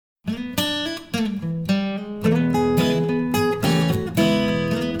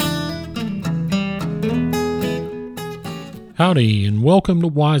Howdy, and welcome to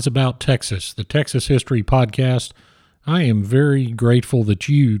Wise About Texas, the Texas History Podcast. I am very grateful that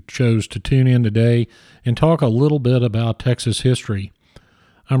you chose to tune in today and talk a little bit about Texas history.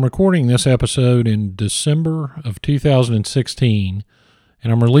 I'm recording this episode in December of 2016,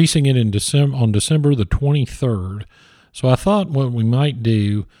 and I'm releasing it on December the 23rd. So I thought what we might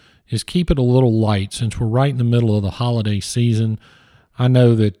do is keep it a little light since we're right in the middle of the holiday season. I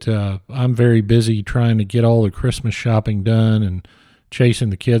know that I'm very busy trying to get all the Christmas shopping done and chasing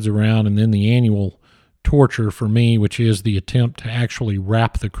the kids around, and then the annual torture for me, which is the attempt to actually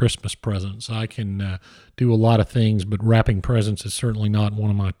wrap the Christmas presents. I can do a lot of things, but wrapping presents is certainly not one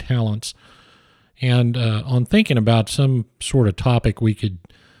of my talents. And on thinking about some sort of topic we could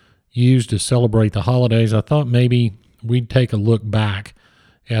use to celebrate the holidays, I thought maybe we'd take a look back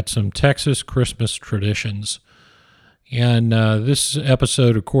at some Texas Christmas traditions. And this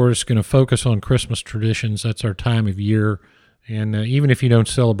episode, of course, is going to focus on Christmas traditions. That's our time of year. And even if you don't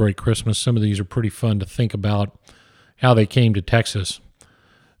celebrate Christmas, some of these are pretty fun to think about how they came to Texas.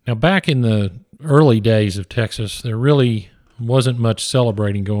 Now, back in the early days of Texas, there really wasn't much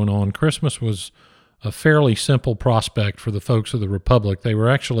celebrating going on. Christmas was a fairly simple prospect for the folks of the Republic. They were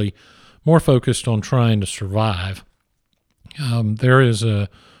actually more focused on trying to survive. There is a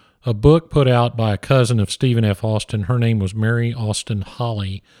book put out by a cousin of Stephen F. Austin. Her name was Mary Austin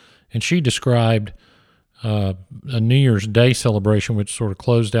Holly, and she described a New Year's Day celebration which sort of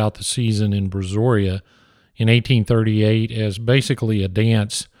closed out the season in Brazoria in 1838 as basically a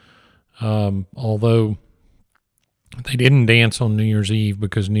dance, although they didn't dance on New Year's Eve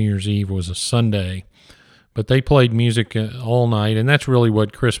because New Year's Eve was a Sunday. But they played music all night, and that's really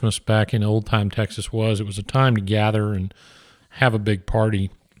what Christmas back in old-time Texas was. It was a time to gather and have a big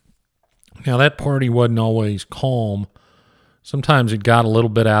party. Now, that party wasn't always calm. Sometimes it got a little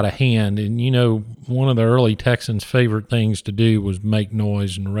bit out of hand. And, you know, one of the early Texans' favorite things to do was make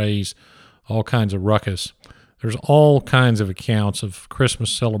noise and raise all kinds of ruckus. There's all kinds of accounts of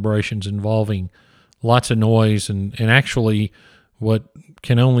Christmas celebrations involving lots of noise and actually what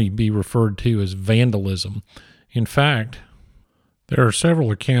can only be referred to as vandalism. In fact, there are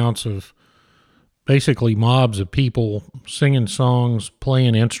several accounts of basically mobs of people singing songs,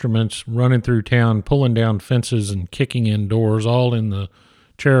 playing instruments, running through town, pulling down fences and kicking in doors, all in the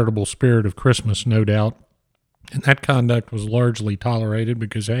charitable spirit of Christmas, no doubt. And that conduct was largely tolerated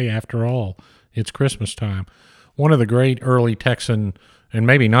because, hey, after all, it's Christmas time. One of the great early Texan, and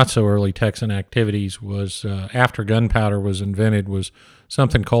maybe not so early Texan activities was, after gunpowder was invented, was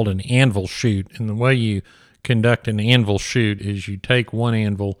something called an anvil shoot. And the way you conduct an anvil shoot is you take one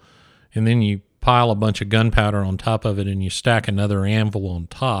anvil and then you pile a bunch of gunpowder on top of it and you stack another anvil on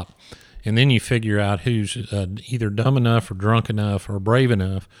top. And then you figure out who's either dumb enough or drunk enough or brave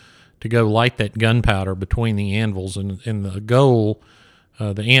enough to go light that gunpowder between the anvils. And the goal,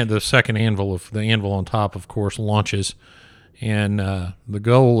 the second anvil of the anvil on top, of course, launches. And the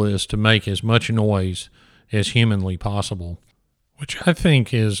goal is to make as much noise as humanly possible, which I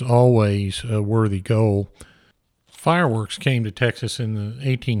think is always a worthy goal. Fireworks came to Texas in the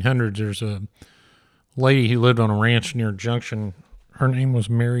 1800s. There's a lady who lived on a ranch near Junction. Her name was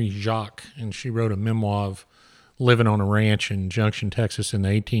Mary Jacques, and she wrote a memoir of living on a ranch in Junction, Texas in the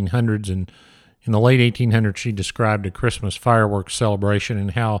 1800s. And in the late 1800s, she described a Christmas fireworks celebration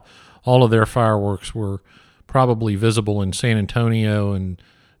and how all of their fireworks were probably visible in San Antonio and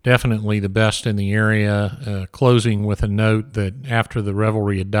definitely the best in the area, closing with a note that after the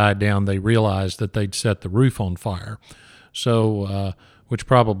revelry had died down, they realized that they'd set the roof on fire. So, which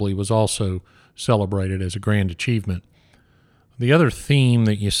probably was also celebrated as a grand achievement. The other theme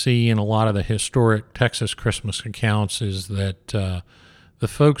that you see in a lot of the historic Texas Christmas accounts is that the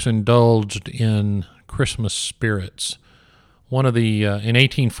folks indulged in Christmas spirits. One of the, in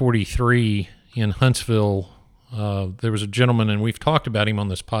 1843 in Huntsville, there was a gentleman, and we've talked about him on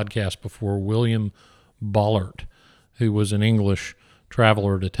this podcast before, William Bollert, who was an English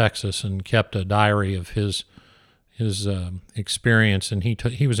traveler to Texas and kept a diary of his experience. And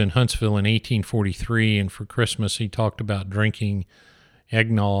he was in Huntsville in 1843, and for Christmas he talked about drinking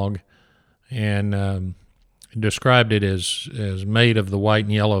eggnog and described it as made of the white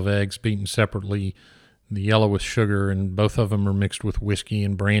and yellow of eggs beaten separately, the yellow with sugar, and both of them are mixed with whiskey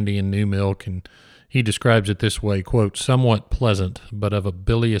and brandy and new milk. And he describes it this way, quote, somewhat pleasant, but of a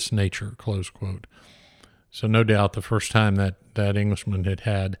bilious nature, close quote. So no doubt the first time that Englishman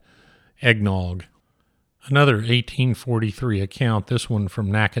had eggnog. Another 1843 account, this one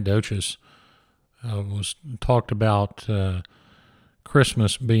from Nacogdoches, was talked about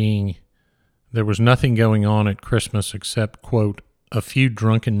Christmas being, there was nothing going on at Christmas except, quote, a few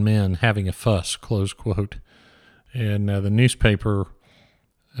drunken men having a fuss, close quote. And the newspaper,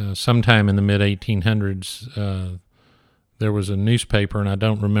 sometime in the mid-1800s, there was a newspaper, and I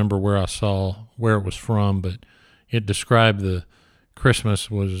don't remember where I saw where it was from, but it described the Christmas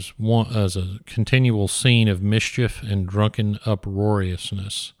was as a continual scene of mischief and drunken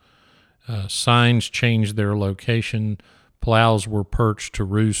uproariousness. Signs changed their location, plows were perched to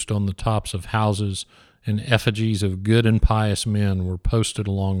roost on the tops of houses, and effigies of good and pious men were posted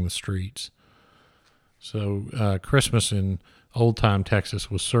along the streets. So Christmas in old-time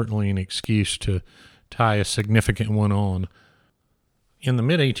Texas was certainly an excuse to tie a significant one on. In the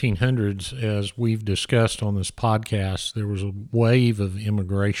mid-1800s, as we've discussed on this podcast, there was a wave of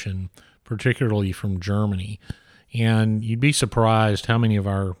immigration, particularly from Germany. And you'd be surprised how many of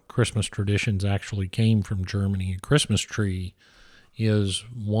our Christmas traditions actually came from Germany. A Christmas tree is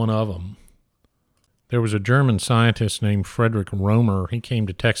one of them. There was a German scientist named Friedrich Romer. He came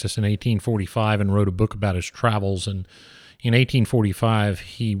to Texas in 1845 and wrote a book about his travels. And in 1845,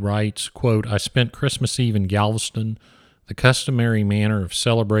 he writes, quote, "I spent Christmas Eve in Galveston. The customary manner of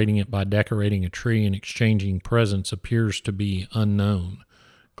celebrating it by decorating a tree and exchanging presents appears to be unknown,"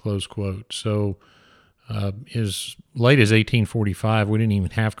 close quote. So as late as 1845, we didn't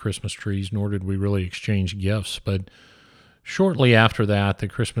even have Christmas trees, nor did we really exchange gifts. But shortly after that, the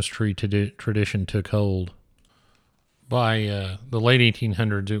Christmas tree tradition took hold. By the late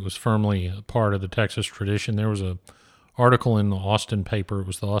 1800s, it was firmly a part of the Texas tradition. There was an article in the Austin paper. It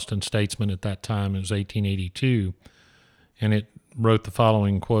was the Austin Statesman at that time. It was 1882. And it wrote the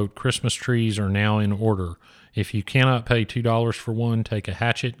following, quote, "Christmas trees are now in order. If you cannot pay $2 for one, take a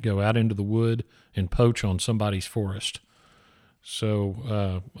hatchet, go out into the wood, and poach on somebody's forest."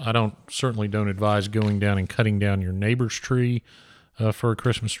 So I certainly don't advise going down and cutting down your neighbor's tree for a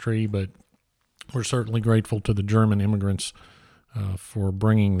Christmas tree, but we're certainly grateful to the German immigrants for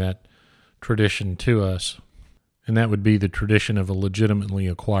bringing that tradition to us. And that would be the tradition of a legitimately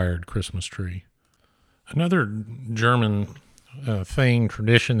acquired Christmas tree. Another German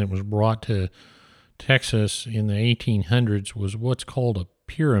tradition that was brought to Texas in the 1800s was what's called a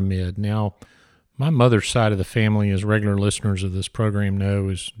pyramid. Now, my mother's side of the family, as regular listeners of this program know,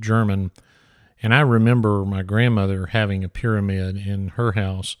 is German, and I remember my grandmother having a pyramid in her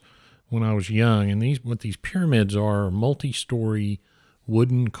house when I was young. And what these pyramids are multi-story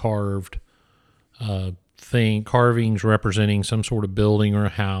wooden carved carvings representing some sort of building or a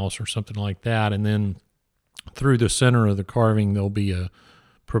house or something like that, and then through the center of the carving there'll be a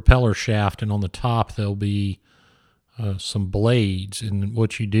propeller shaft, and on the top there'll be some blades. And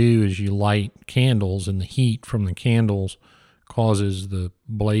what you do is you light candles, and the heat from the candles causes the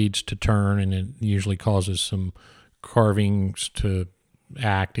blades to turn, and it usually causes some carvings to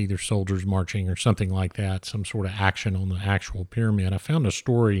act, either soldiers marching or something like that, some sort of action on the actual pyramid. I found a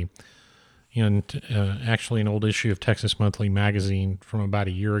story in actually an old issue of Texas Monthly magazine from about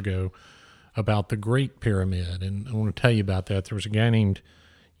a year ago about the Great Pyramid, and I want to tell you about that. There was a guy named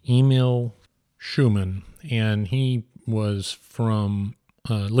Emil Schumann, and he was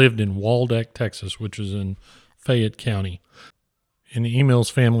lived in Waldeck, Texas, which is in Fayette County. And Emil's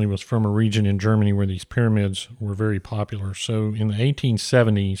family was from a region in Germany where these pyramids were very popular. So in the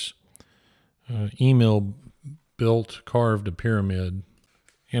 1870s, Emil carved a pyramid,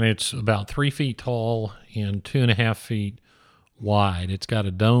 and it's about 3 feet tall and 2.5 feet wide. It's got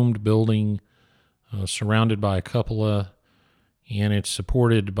a domed building surrounded by a cupola, and it's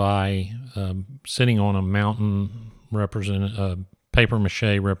supported by sitting on a mountain, paper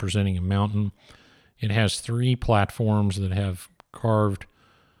mache representing a mountain. It has 3 platforms that have carved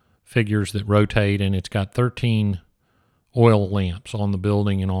figures that rotate, and it's got 13 oil lamps on the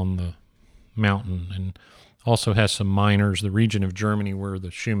building and on the mountain, and also has some miners. The region of Germany where the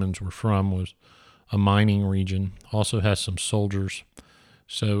Schumanns were from was a mining region. Also has some soldiers.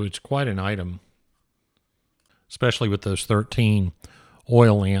 So it's quite an item, especially with those 13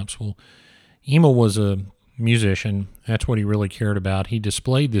 oil lamps. Well, Emil was a musician. That's what he really cared about. He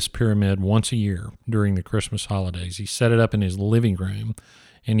displayed this pyramid once a year during the Christmas holidays. He set it up in his living room,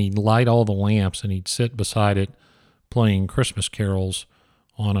 and he'd light all the lamps, and he'd sit beside it playing Christmas carols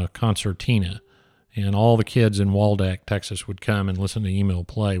on a concertina. And all the kids in Waldeck, Texas would come and listen to Emil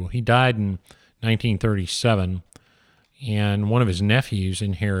play. Well, he died in 1937, and one of his nephews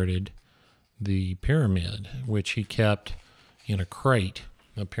inherited the pyramid, which he kept in a crate,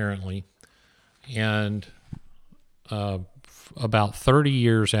 apparently. And about 30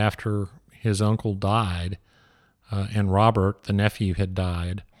 years after his uncle died, and Robert, the nephew, had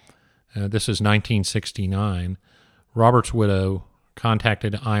died, this is 1969, Robert's widow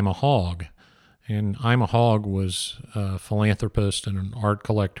contacted Ima Hogg, And Ima Hogg was a philanthropist and an art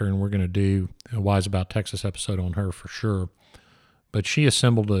collector, and we're going to do a Wise About Texas episode on her for sure. But she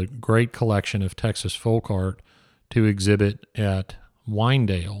assembled a great collection of Texas folk art to exhibit at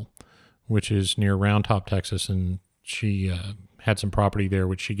Winedale, which is near Round Top, Texas, and she had some property there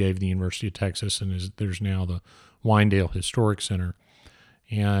which she gave the University of Texas, and there's now the Winedale Historic Center.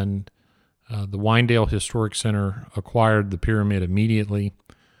 And the Winedale Historic Center acquired the pyramid immediately,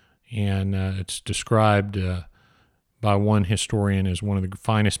 and it's described by one historian as one of the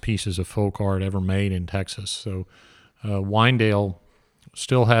finest pieces of folk art ever made in Texas. So Winedale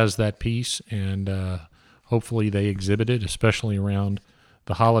still has that piece, and hopefully they exhibit it, especially around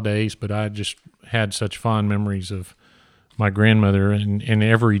the holidays. But I just had such fond memories of my grandmother and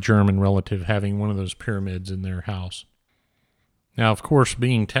every German relative having one of those pyramids in their house. Now, of course,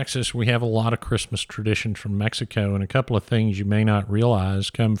 being Texas, we have a lot of Christmas traditions from Mexico, and a couple of things you may not realize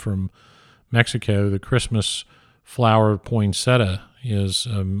come from Mexico. The Christmas flower poinsettia is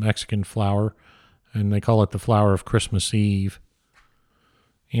a Mexican flower, and they call it the flower of Christmas Eve.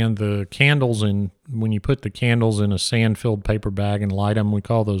 And the candles, when you put the candles in a sand-filled paper bag and light them, we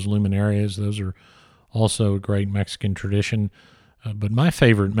call those luminarias. Those are also a great Mexican tradition. But my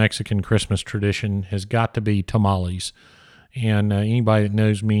favorite Mexican Christmas tradition has got to be tamales. And anybody that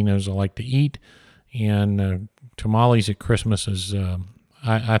knows me knows I like to eat. And tamales at Christmas is,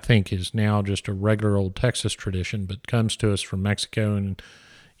 I think, is now just a regular old Texas tradition, but comes to us from Mexico. And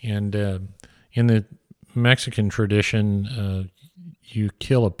in the Mexican tradition, you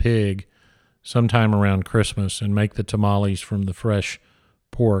kill a pig sometime around Christmas and make the tamales from the fresh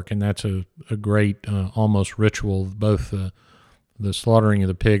pork, and that's a great almost ritual. Both the slaughtering of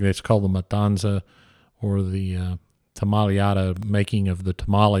the pig, that's called the matanza, or the tamaleada, making of the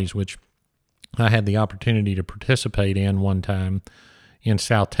tamales, which I had the opportunity to participate in one time in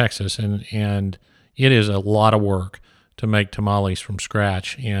South Texas, and it is a lot of work to make tamales from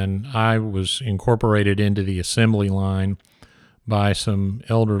scratch. And I was incorporated into the assembly line by some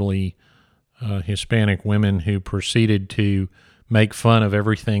elderly Hispanic women who proceeded to make fun of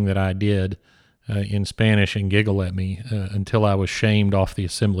everything that I did in Spanish and giggle at me until I was shamed off the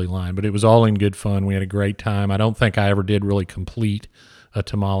assembly line. But it was all in good fun. We had a great time. I don't think I ever did really complete a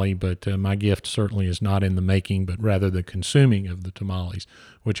tamale, but my gift certainly is not in the making, but rather the consuming of the tamales,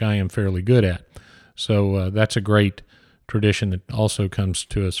 which I am fairly good at. So that's a great tradition that also comes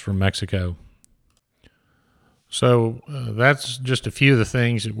to us from Mexico. So that's just a few of the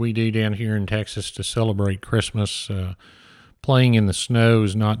things that we do down here in Texas to celebrate Christmas. Playing in the snow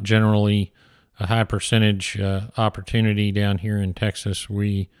is not generally a high percentage opportunity down here in Texas.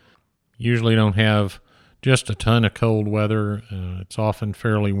 We usually don't have just a ton of cold weather. It's often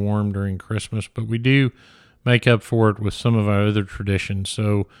fairly warm during Christmas, but we do make up for it with some of our other traditions.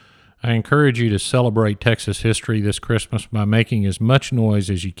 So I encourage you to celebrate Texas history this Christmas by making as much noise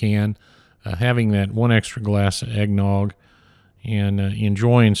as you can, having that one extra glass of eggnog, and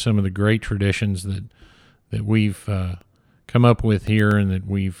enjoying some of the great traditions that we've come up with here and that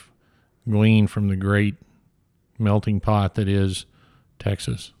we've gleaned from the great melting pot that is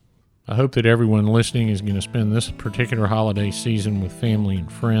Texas. I hope that everyone listening is going to spend this particular holiday season with family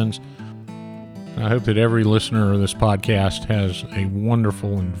and friends. I hope that every listener of this podcast has a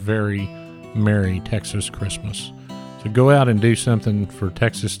wonderful and very merry Texas Christmas. So go out and do something for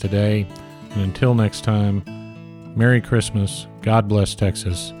Texas today. And until next time, Merry Christmas, God bless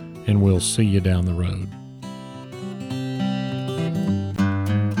Texas, and we'll see you down the road.